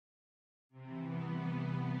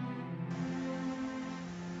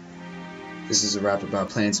This is a rap about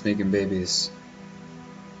plants making babies.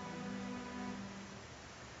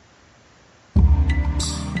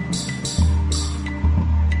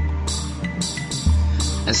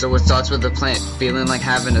 And so it starts with the plant feeling like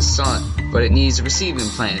having a son, but it needs receiving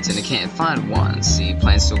plants and it can't find one. See,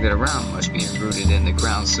 plants don't get around much being rooted in the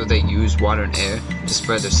ground, so they use water and air to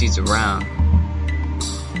spread their seeds around.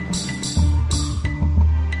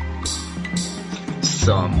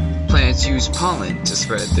 Some plants use pollen to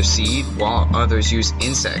spread their seed, while others use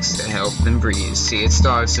insects to help them breathe. See, it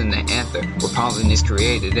starts in the anther, where pollen is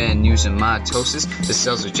created, and using mitosis, the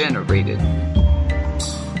cells are generated.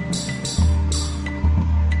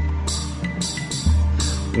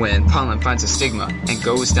 When pollen finds a stigma and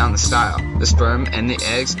goes down the style, the sperm and the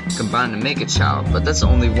eggs combine to make a child, but that's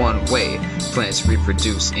only one way plants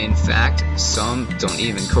reproduce. In fact, some don't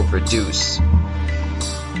even co-produce.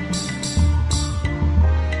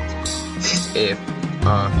 If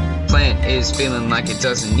a plant is feeling like it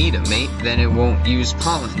doesn't need a mate, then it won't use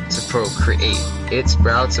pollen to procreate. It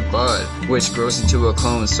sprouts a bud, which grows into a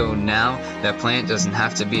clone, so now that plant doesn't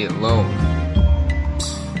have to be alone.